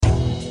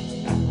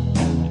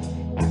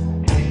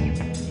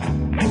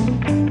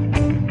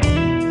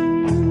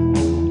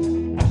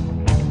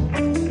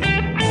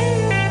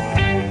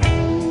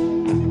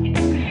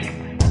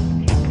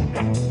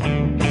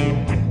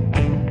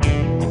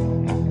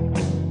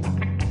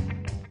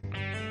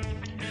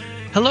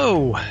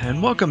Hello,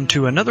 and welcome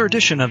to another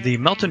edition of the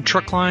Melton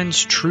Truck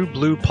Lines True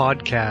Blue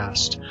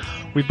podcast.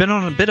 We've been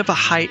on a bit of a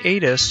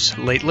hiatus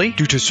lately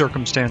due to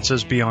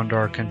circumstances beyond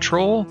our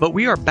control, but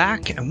we are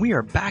back, and we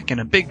are back in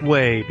a big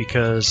way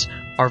because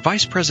our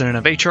Vice President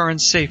of HR and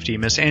Safety,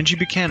 Miss Angie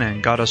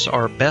Buchanan, got us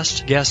our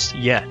best guest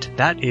yet.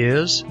 That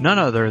is none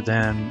other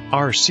than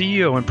our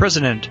CEO and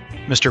President,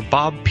 Mr.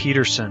 Bob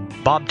Peterson.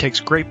 Bob takes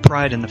great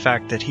pride in the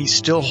fact that he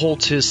still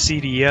holds his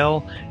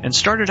CDL and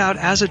started out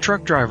as a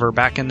truck driver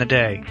back in the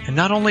day. And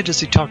not only does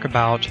he talk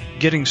about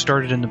getting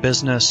started in the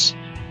business,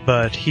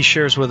 but he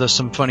shares with us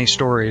some funny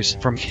stories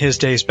from his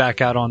days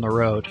back out on the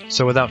road.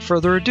 So without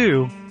further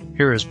ado,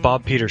 here is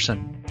Bob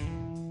Peterson.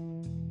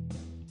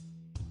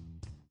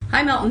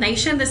 Hi Melton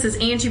Nation, this is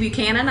Angie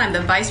Buchanan. I'm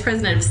the Vice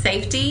President of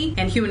Safety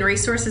and Human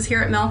Resources here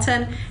at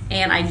Melton,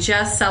 and I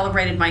just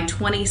celebrated my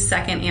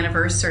 22nd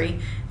anniversary.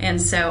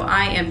 And so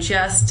I am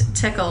just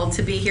tickled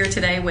to be here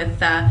today with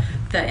the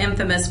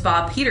infamous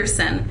Bob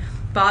Peterson.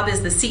 Bob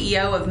is the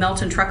CEO of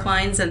Melton Truck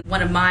Lines and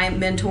one of my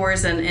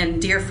mentors and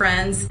dear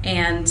friends.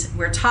 And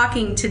we're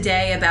talking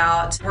today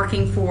about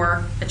working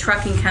for a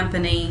trucking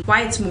company,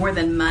 why it's more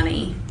than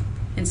money.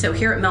 And so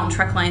here at Melton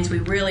Truck Lines, we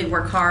really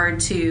work hard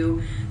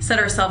to set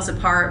ourselves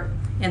apart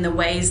in the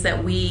ways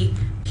that we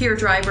hear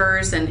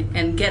drivers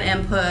and get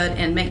input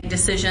and make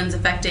decisions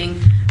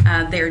affecting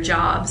their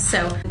jobs.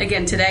 So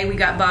again, today we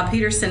got Bob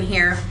Peterson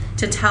here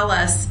to tell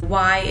us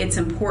why it's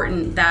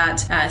important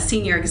that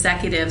senior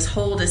executives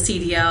hold a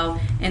CDL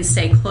and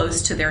stay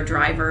close to their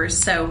drivers.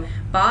 So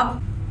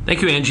Bob?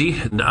 Thank you,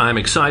 Angie. I'm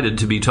excited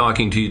to be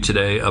talking to you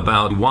today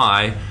about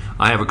why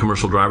I have a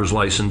commercial driver's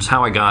license,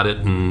 how I got it,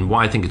 and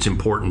why I think it's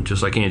important,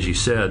 just like Angie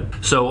said.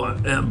 So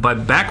by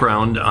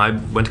background, I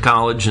went to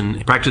college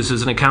and practiced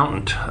as an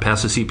accountant. I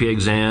passed the CPA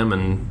exam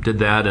and did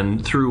that,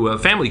 and through a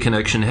family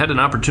connection, had an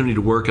opportunity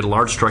to work at a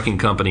large trucking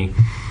company.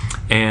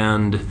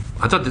 And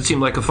I thought that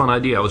seemed like a fun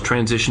idea. I was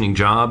transitioning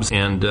jobs,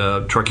 and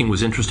trucking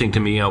was interesting to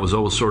me. I was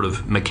always sort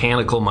of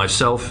mechanical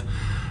myself,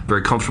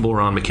 very comfortable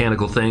around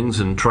mechanical things,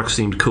 and trucks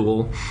seemed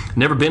cool.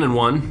 Never been in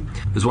one.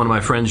 As one of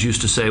my friends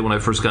used to say when I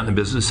first got into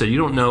business, said, "You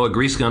don't know a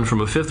grease gun from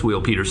a fifth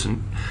wheel,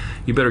 Peterson.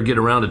 You better get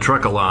around a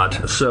truck a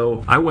lot."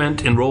 So I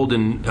went, enrolled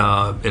in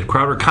at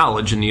Crowder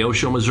College in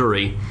Neosho,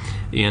 Missouri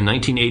in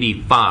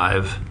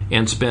 1985,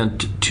 and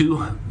spent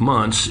 2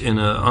 months in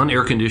an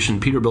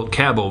unair-conditioned Peterbilt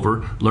cab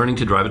over learning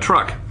to drive a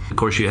truck. Of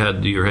course, you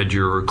had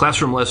your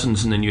classroom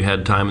lessons, and then you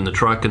had time in the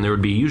truck, and there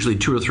would be usually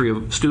 2 or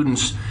 3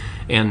 students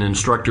and an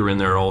instructor in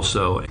there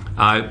also.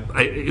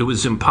 It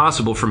was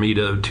impossible for me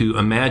to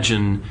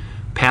imagine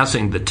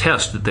passing the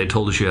test that they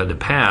told us you had to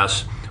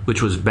pass,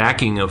 which was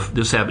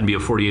this happened to be a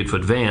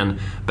 48-foot van,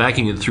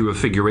 backing it through a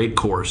figure-8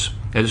 course.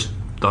 I just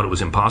thought it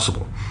was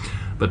impossible.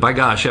 But by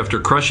gosh, after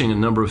crushing a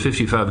number of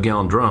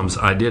 55-gallon drums,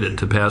 I did it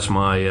to pass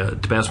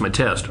my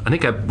test. I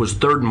think I was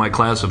third in my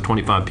class of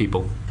 25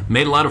 people.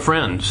 Made a lot of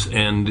friends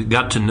and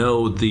got to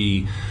know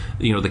the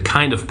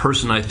kind of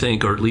person I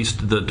think, or at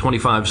least the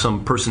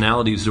 25-some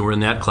personalities that were in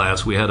that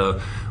class. We had a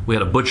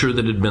butcher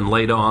that had been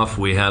laid off.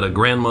 We had a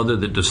grandmother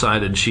that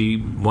decided she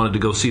wanted to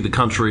go see the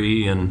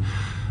country, and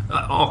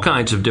all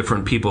kinds of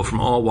different people from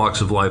all walks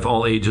of life,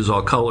 all ages,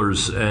 all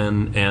colors,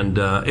 and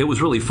it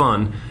was really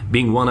fun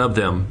being one of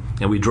them.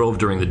 And we drove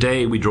during the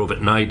day, we drove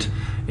at night,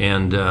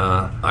 and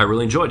I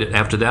really enjoyed it.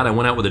 After that, I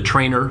went out with a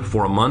trainer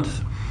for a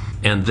month,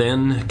 and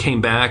then came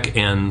back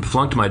and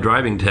flunked my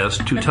driving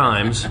test 2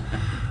 times.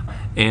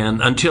 And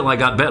until I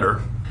got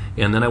better,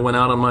 and then I went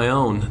out on my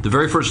own. The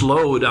very first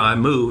load I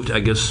moved, I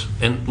guess,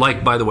 and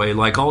by the way,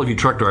 like all of you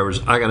truck drivers,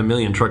 I got a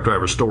million truck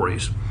driver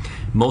stories.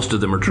 Most of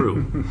them are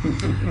true.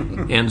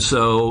 And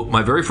so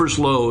my very first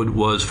load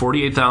was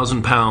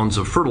 48,000 pounds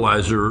of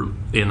fertilizer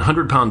in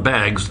 100-pound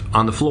bags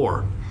on the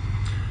floor.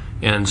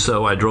 And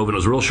so I drove, and it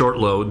was a real short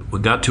load. We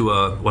got to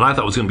what I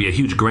thought was going to be a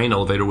huge grain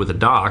elevator with a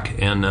dock,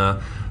 and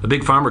a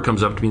big farmer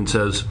comes up to me and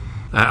says,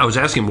 I was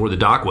asking him where the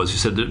dock was. He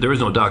said, "There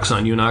is no dock,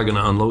 son. You and I are going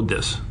to unload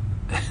this."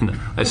 And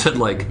I said,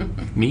 "Like,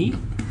 me?"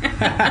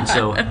 And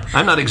so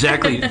I'm not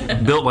exactly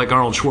built like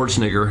Arnold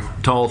Schwarzenegger,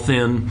 tall,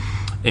 thin,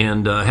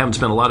 and haven't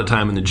spent a lot of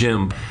time in the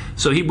gym.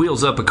 So he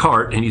wheels up a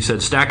cart, and he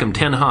said, "Stack them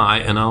 10 high,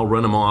 and I'll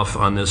run them off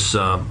on this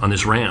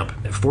ramp."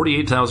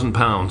 48,000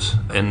 pounds,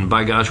 and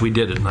by gosh, we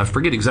did it. And I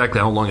forget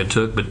exactly how long it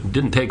took, but it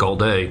didn't take all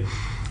day.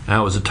 I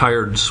was a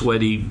tired,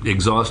 sweaty,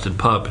 exhausted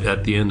pup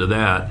at the end of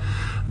that.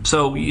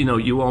 So,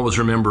 you always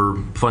remember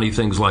funny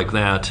things like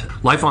that.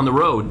 Life on the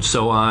road.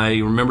 So I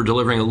remember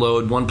delivering a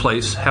load one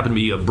place, happened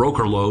to be a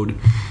broker load,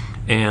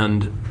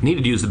 and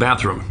needed to use the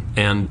bathroom.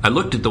 And I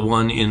looked at the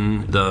one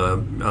in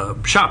the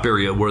shop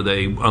area where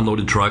they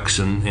unloaded trucks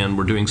and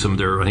were doing some of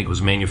their, I think it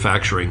was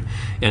manufacturing,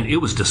 and it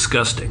was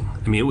disgusting.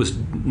 I mean, it was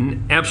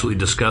absolutely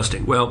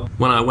disgusting. Well,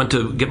 when I went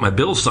to get my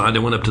bill signed, I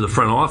went up to the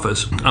front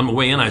office. On my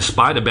way in, I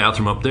spied a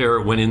bathroom up there,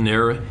 went in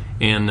there,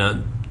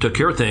 and took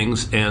care of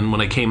things, and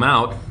when I came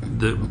out,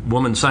 the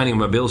woman signing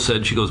my bill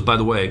said, she goes, "By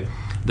the way,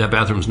 that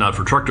bathroom's not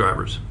for truck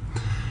drivers."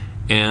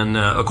 And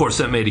of course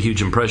that made a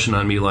huge impression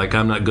on me, like,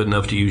 I'm not good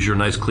enough to use your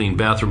nice clean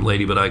bathroom,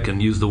 lady, but I can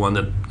use the one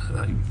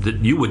that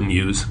you wouldn't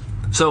use.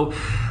 So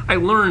I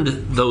learned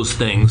those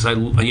things. I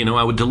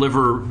would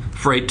deliver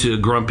freight to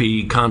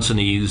grumpy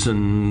consignees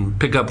and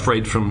pick up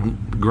freight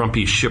from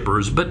grumpy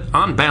shippers. But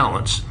on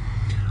balance,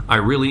 I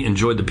really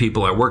enjoyed the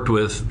people I worked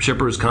with,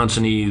 shippers,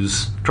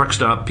 consignees, truck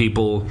stop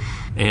people.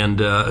 And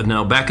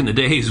now back in the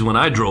days when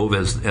I drove,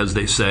 as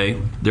they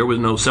say, there was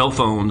no cell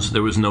phones,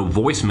 there was no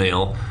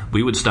voicemail.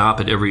 We would stop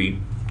at every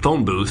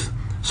phone booth,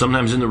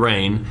 sometimes in the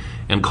rain,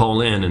 and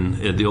call in. And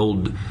the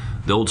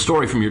old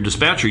story from your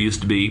dispatcher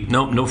used to be,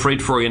 nope, no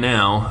freight for you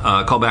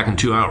now, call back in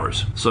 2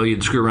 hours. So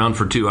you'd screw around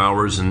for 2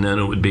 hours, and then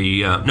it would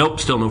be, nope,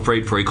 still no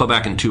freight for you, call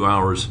back in 2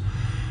 hours.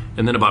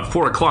 And then about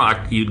 4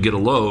 o'clock, you'd get a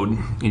load,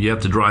 and you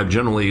have to drive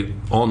generally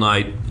all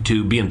night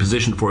to be in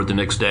position for it the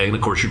next day. And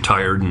of course, you're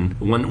tired. And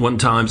one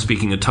time,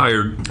 speaking of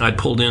tired, I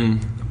pulled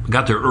in,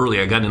 got there early.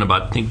 I got in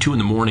about, I think, 2 in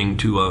the morning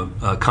to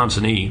a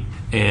consignee,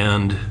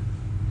 and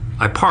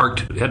I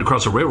parked, had to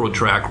cross a railroad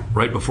track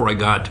right before I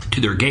got to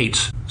their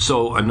gates.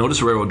 So I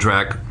noticed a railroad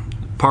track,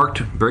 parked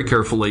very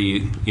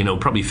carefully,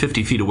 probably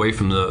 50 feet away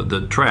from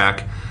the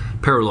track,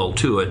 parallel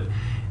to it.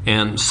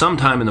 And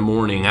sometime in the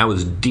morning, I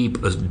was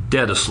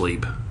dead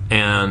asleep.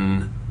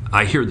 And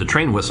I hear the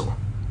train whistle.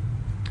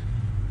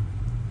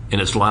 And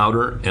it's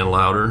louder and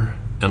louder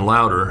and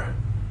louder.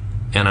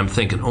 And I'm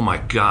thinking, oh my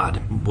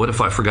God, what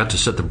if I forgot to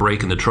set the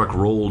brake and the truck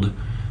rolled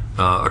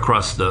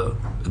across the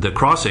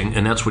crossing?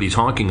 And that's what he's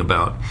honking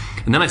about.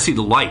 And then I see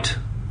the light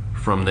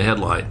from the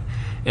headlight.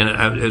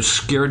 And it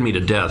scared me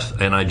to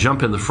death. And I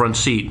jump in the front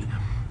seat,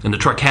 and the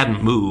truck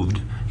hadn't moved.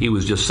 He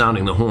was just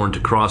sounding the horn to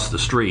cross the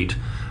street.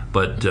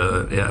 But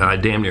I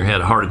damn near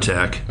had a heart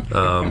attack.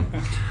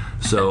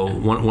 So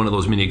one of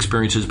those many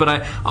experiences.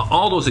 But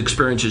all those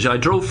experiences, I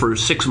drove for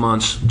 6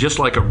 months just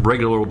like a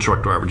regular old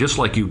truck driver, just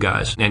like you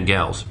guys and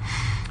gals,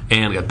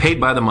 and got paid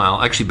by the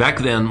mile. Actually, back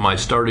then, my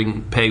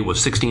starting pay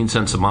was 16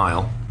 cents a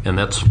mile, and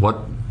that's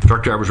what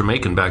truck drivers were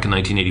making back in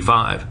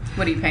 1985.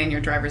 What are you paying your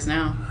drivers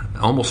now?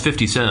 Almost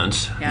 50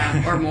 cents.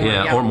 Yeah, or more.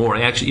 Yeah, or more.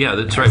 Actually, yeah,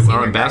 that's right.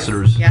 Our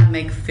ambassadors. Guys,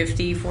 make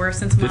 54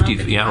 cents a mile.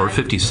 50, or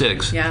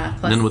 56. Yeah.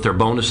 Plus, and then with their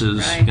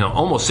bonuses, right.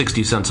 Almost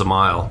 60 cents a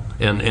mile,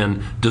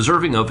 and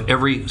deserving of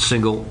every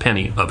single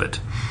penny of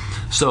it.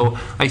 So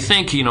I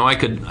think, I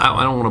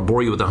don't want to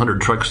bore you with 100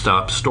 truck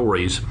stop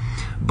stories,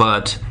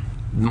 but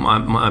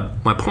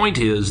my point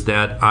is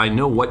that I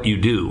know what you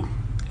do,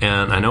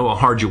 and I know how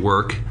hard you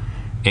work,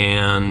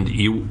 and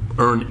you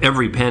earn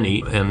every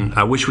penny, and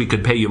I wish we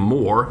could pay you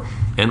more,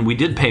 and we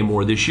did pay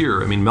more this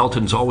year. I mean,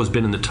 Melton's always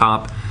been in the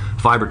top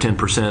 5 or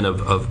 10%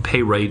 of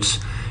pay rates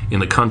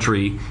in the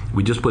country.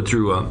 We just put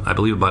through, I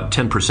believe, about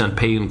 10%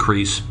 pay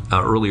increase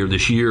earlier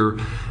this year,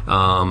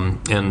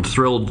 and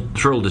thrilled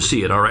to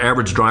see it. Our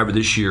average driver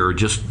this year,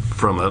 just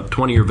from a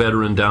 20-year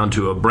veteran down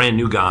to a brand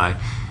new guy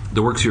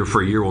that works here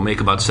for a year, will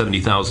make about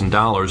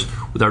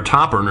 $70,000, with our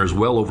top earners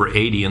well over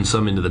 80 and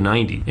some into the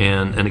 90.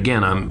 And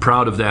again, I'm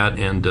proud of that,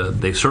 and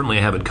they certainly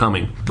have it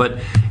coming. But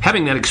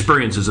having that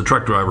experience as a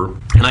truck driver,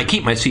 and I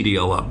keep my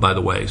CDL up, by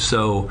the way,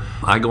 so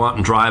I go out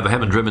and drive. I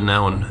haven't driven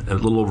now in a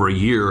little over a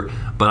year,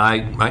 but I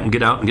can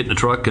get out and get in the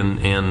truck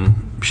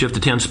and shift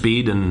to 10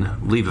 speed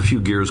and leave a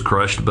few gears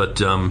crushed, but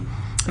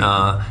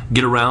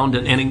get around.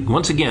 And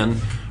once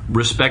again,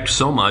 respect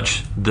so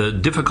much the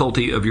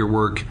difficulty of your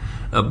work,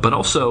 but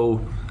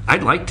also I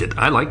liked it.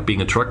 I liked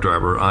being a truck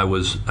driver. I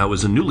was a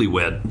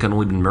newlywed. I'd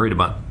only been married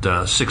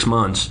about 6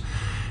 months.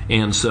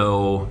 And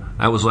so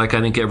I was like, I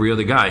think, every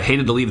other guy. I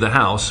hated to leave the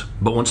house,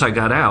 but once I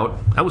got out,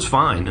 I was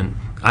fine. And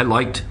I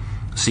liked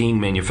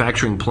seeing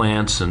manufacturing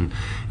plants and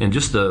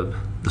just the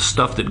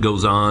stuff that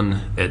goes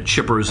on at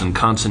shippers and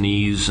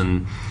consignees.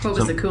 And what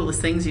was the coolest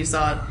things you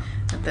saw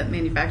at the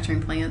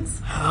manufacturing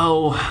plants?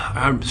 Oh,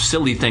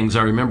 silly things.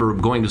 I remember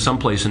going to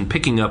someplace and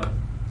picking up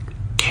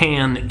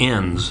can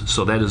ends,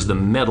 so that is the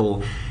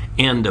metal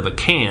end of a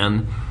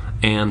can,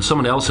 and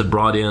someone else had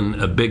brought in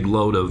a big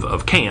load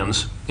of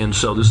cans, and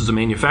so this is a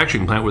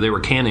manufacturing plant where they were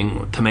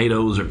canning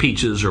tomatoes or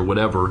peaches or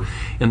whatever,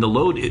 and the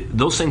load,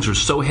 those things are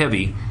so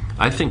heavy,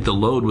 I think the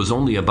load was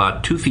only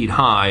about 2 feet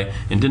high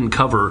and didn't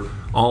cover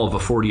all of a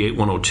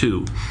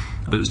 48-102,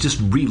 but it was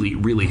just really,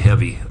 really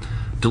heavy.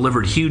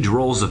 Delivered huge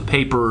rolls of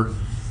paper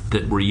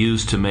that were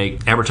used to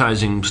make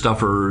advertising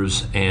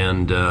stuffers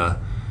and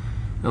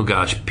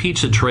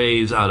pizza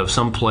trays out of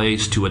some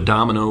place to a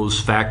Domino's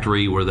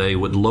factory where they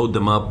would load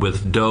them up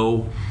with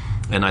dough,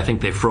 and I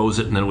think they froze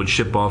it and then it would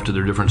ship off to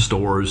their different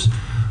stores.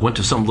 Went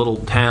to some little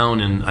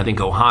town in, I think,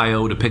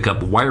 Ohio to pick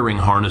up wiring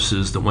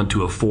harnesses that went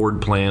to a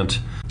Ford plant,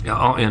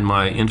 and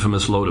my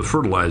infamous load of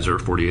fertilizer,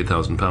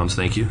 48,000 pounds,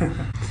 thank you.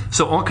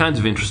 So all kinds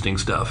of interesting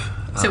stuff.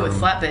 So with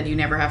flatbed, you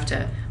never have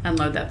to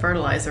unload that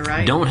fertilizer,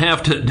 right? Don't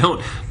have to.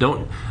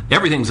 Don't.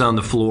 Everything's on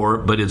the floor,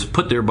 but it's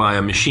put there by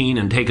a machine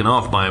and taken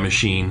off by a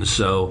machine.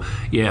 So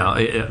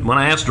yeah, when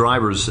I ask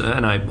drivers,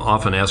 and I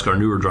often ask our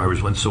newer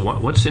drivers,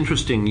 what's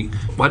interesting?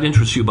 What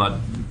interests you about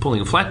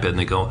pulling a flatbed? And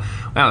they go,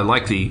 well, I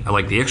like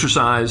the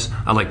exercise.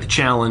 I like the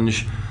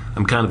challenge.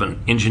 I'm kind of an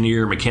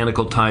engineer,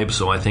 mechanical type,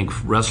 so I think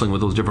wrestling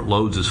with those different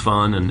loads is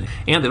fun, and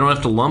they don't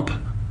have to lump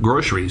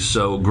groceries.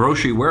 So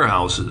grocery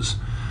warehouses,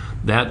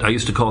 That I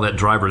used to call that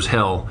driver's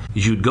hell.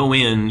 You'd go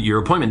in, your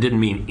appointment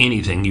didn't mean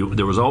anything.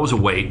 There was always a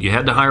wait. You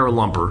had to hire a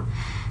lumper,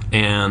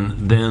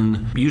 and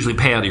then usually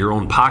pay out of your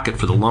own pocket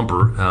for the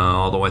lumper,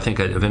 although I think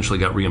I eventually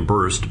got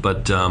reimbursed.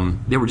 But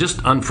they were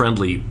just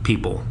unfriendly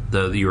people.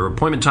 Your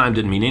appointment time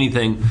didn't mean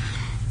anything,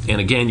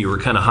 and again, you were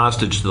kind of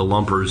hostage to the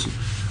lumpers.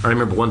 I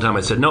remember one time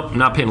I said, nope, I'm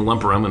not paying a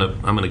lumper.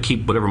 I'm gonna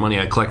keep whatever money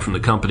I collect from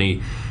the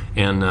company.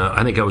 And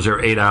I think I was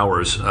there 8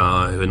 hours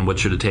in what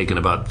should have taken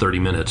about 30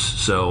 minutes.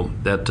 So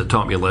that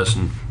taught me a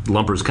lesson.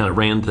 Lumpers kind of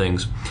ran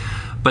things.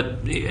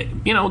 But,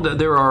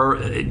 there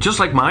are, just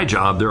like my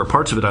job, there are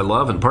parts of it I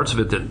love and parts of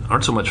it that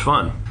aren't so much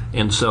fun.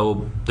 And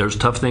so there's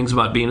tough things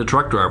about being a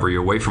truck driver.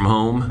 You're away from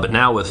home. But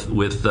now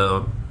with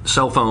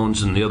cell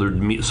phones and the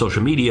other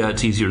social media,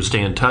 it's easier to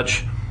stay in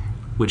touch,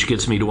 which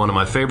gets me to one of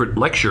my favorite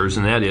lectures,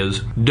 and that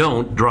is,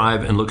 don't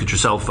drive and look at your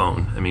cell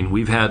phone. I mean,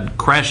 we've had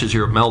crashes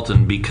here at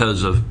Melton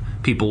because of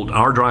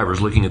our drivers,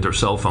 looking at their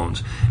cell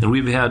phones. And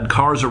we've had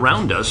cars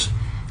around us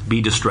be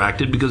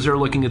distracted because they're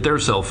looking at their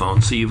cell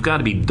phones. So you've got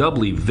to be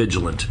doubly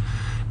vigilant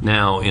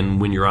now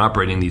when you're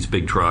operating these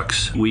big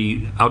trucks.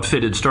 We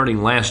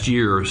starting last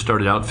year,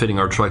 started outfitting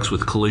our trucks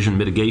with collision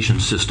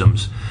mitigation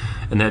systems.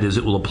 And that is,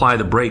 it will apply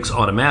the brakes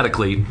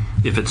automatically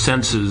if it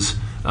senses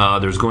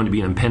there's going to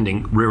be an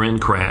impending rear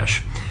end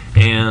crash.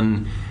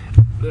 And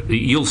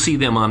you'll see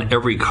them on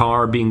every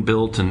car being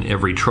built and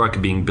every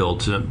truck being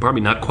built.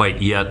 Probably not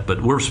quite yet,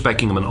 but we're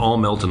speccing them in all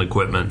Melton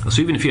equipment.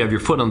 So even if you have your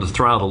foot on the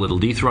throttle, it'll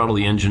dethrottle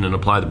the engine and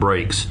apply the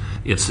brakes.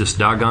 It's this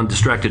doggone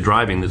distracted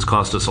driving that's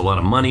cost us a lot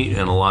of money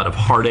and a lot of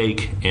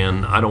heartache,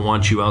 and I don't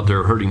want you out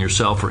there hurting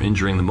yourself or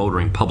injuring the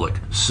motoring public.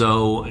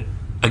 So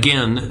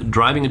again,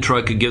 driving a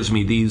truck, it gives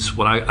me these,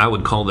 what I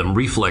would call them,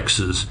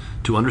 reflexes,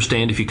 to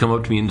understand if you come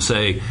up to me and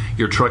say,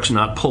 your truck's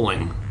not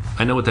pulling.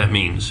 I know what that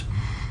means.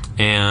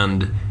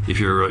 And if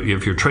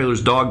your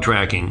trailer's dog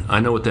tracking,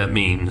 I know what that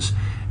means.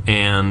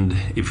 And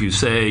if you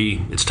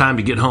say it's time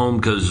to get home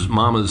because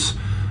mama's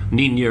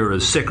needing you or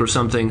is sick or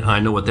something, I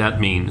know what that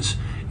means.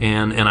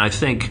 And I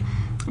think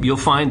you'll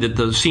find that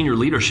the senior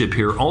leadership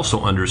here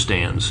also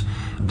understands.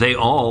 They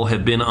all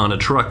have been on a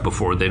truck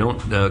before.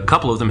 A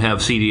couple of them have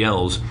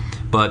CDLs,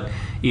 but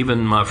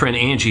even my friend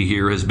Angie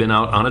here has been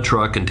out on a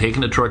truck and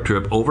taken a truck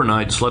trip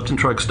overnight, slept in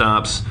truck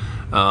stops,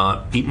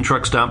 eaten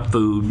truck stop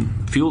food,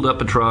 fueled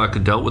up a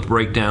truck, dealt with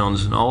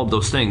breakdowns, and all of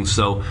those things.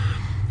 So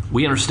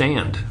we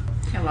understand.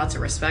 Yeah, lots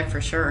of respect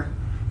for sure.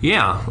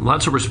 Yeah,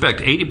 lots of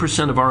respect.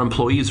 80% of our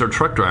employees are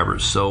truck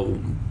drivers. So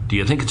do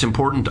you think it's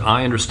important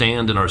I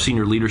understand and our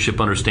senior leadership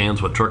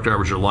understands what truck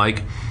drivers are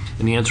like?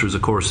 And the answer is,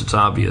 of course, it's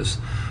obvious.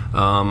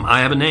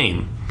 I have a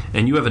name,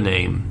 and you have a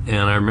name.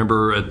 And I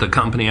remember at the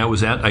company I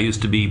was at, I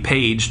used to be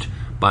paged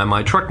by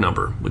my truck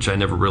number, which I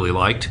never really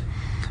liked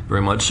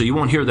very much. So you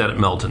won't hear that at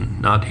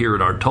Melton, not here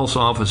at our Tulsa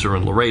office or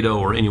in Laredo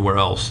or anywhere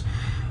else.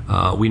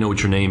 We know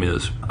what your name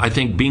is. I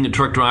think being a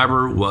truck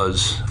driver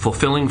was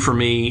fulfilling for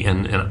me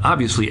and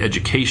obviously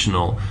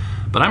educational,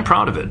 but I'm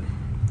proud of it.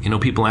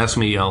 People ask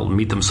me, I'll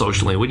meet them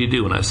socially, what do you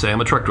do? And I say,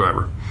 I'm a truck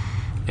driver.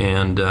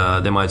 And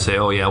they might say,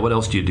 oh yeah, what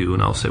else do you do?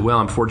 And I'll say, well,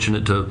 I'm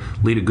fortunate to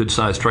lead a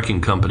good-sized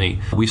trucking company.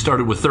 We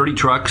started with 30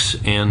 trucks,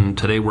 and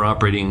today we're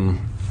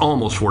operating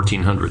almost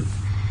 1,400.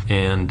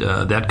 And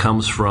that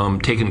comes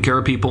from taking care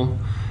of people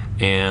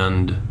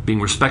and being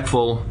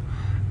respectful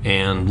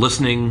and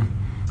listening.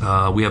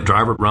 We have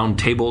driver round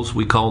tables,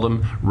 we call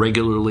them,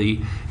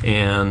 regularly,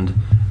 and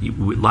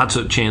lots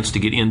of chance to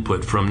get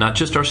input from not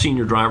just our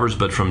senior drivers,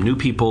 but from new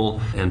people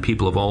and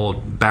people of all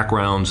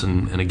backgrounds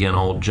and again,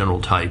 all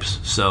general types.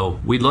 So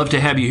we'd love to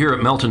have you here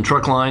at Melton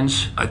Truck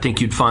Lines. I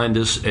think you'd find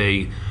this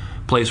a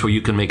place where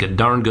you can make a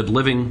darn good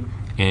living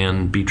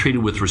and be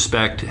treated with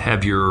respect,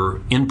 have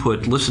your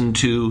input listened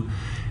to,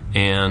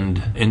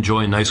 and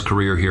enjoy a nice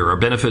career here. Our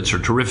benefits are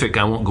terrific.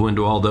 I won't go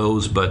into all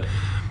those, but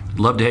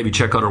love to have you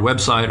check out our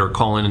website or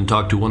call in and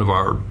talk to one of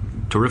our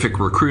terrific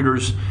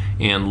recruiters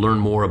and learn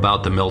more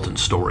about the Melton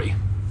story.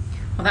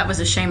 Well, that was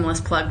a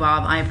shameless plug,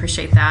 Bob. I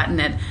appreciate that.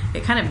 And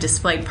it kind of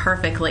displayed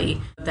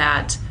perfectly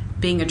that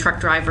being a truck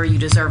driver, you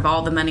deserve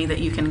all the money that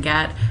you can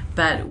get,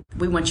 but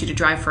we want you to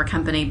drive for a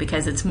company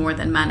because it's more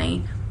than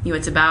money.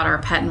 It's about our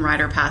pet and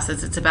rider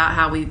passes. It's about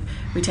how we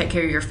take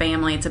care of your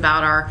family. It's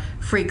about our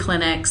free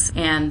clinics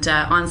and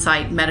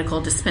on-site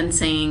medical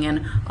dispensing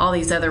and all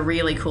these other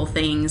really cool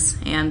things.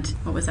 And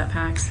what was that,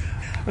 Pax?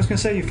 I was going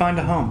to say, you find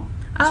a home.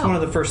 That's one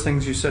of the first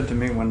things you said to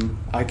me when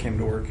I came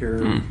to work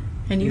here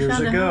and you years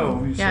found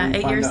ago. You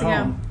 8 years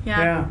ago.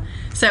 Yeah.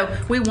 So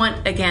we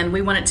want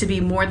it to be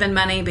more than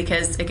money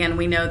because, again,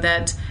 we know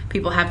that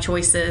people have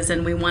choices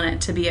and we want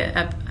it to be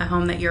a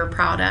home that you're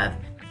proud of.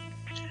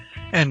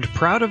 And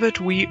proud of it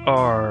we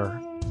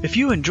are. If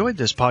you enjoyed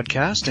this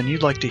podcast and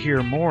you'd like to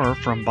hear more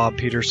from Bob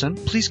Peterson,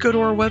 please go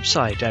to our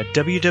website at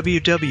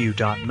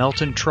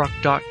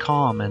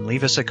www.meltontruck.com and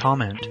leave us a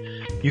comment.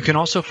 You can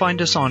also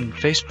find us on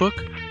Facebook,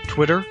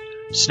 Twitter,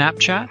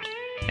 Snapchat,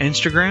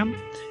 Instagram,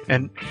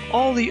 and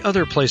all the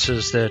other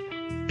places that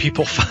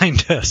people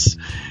find us.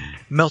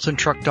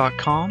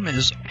 MeltonTruck.com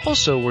is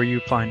also where you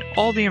find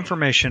all the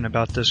information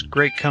about this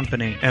great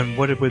company and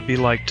what it would be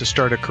like to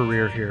start a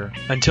career here.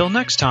 Until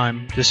next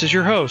time, this is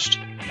your host,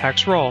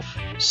 Pax Rolfe,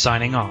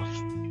 signing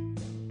off.